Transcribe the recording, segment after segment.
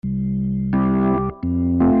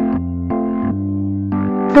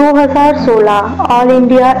2016 all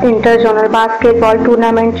India inter zonal basketball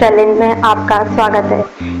tournament challenge में आपका स्वागत है।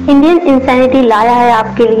 इंडियन इंसैनिटी लाया है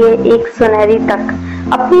आपके लिए एक सुनहरी तक।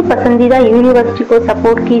 अपनी पसंदीदा यूनिवर्सिटी को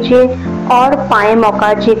सपोर्ट कीजिए और पाएं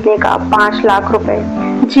मौका जीतने का 5 लाख रुपए।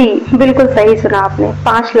 जी बिल्कुल सही सुना आपने,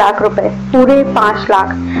 5 लाख रुपए, पूरे 5 लाख।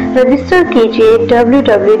 रजिस्टर कीजिए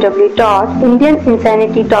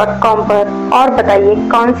www.indianinsanity.com पर और बताइए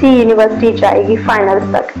कौन सी यूनिवर्सिटी जाएगी फाइनल्स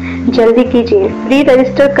तक। जल्दी कीजिए, फ्री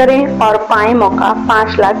रजिस्टर करें और पाएं मौका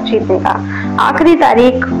 5 लाख जीतने का। आखिरी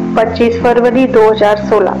तारीख 25 फरवरी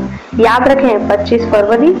 2016। याद रखें, 25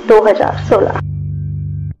 फरवरी 2016।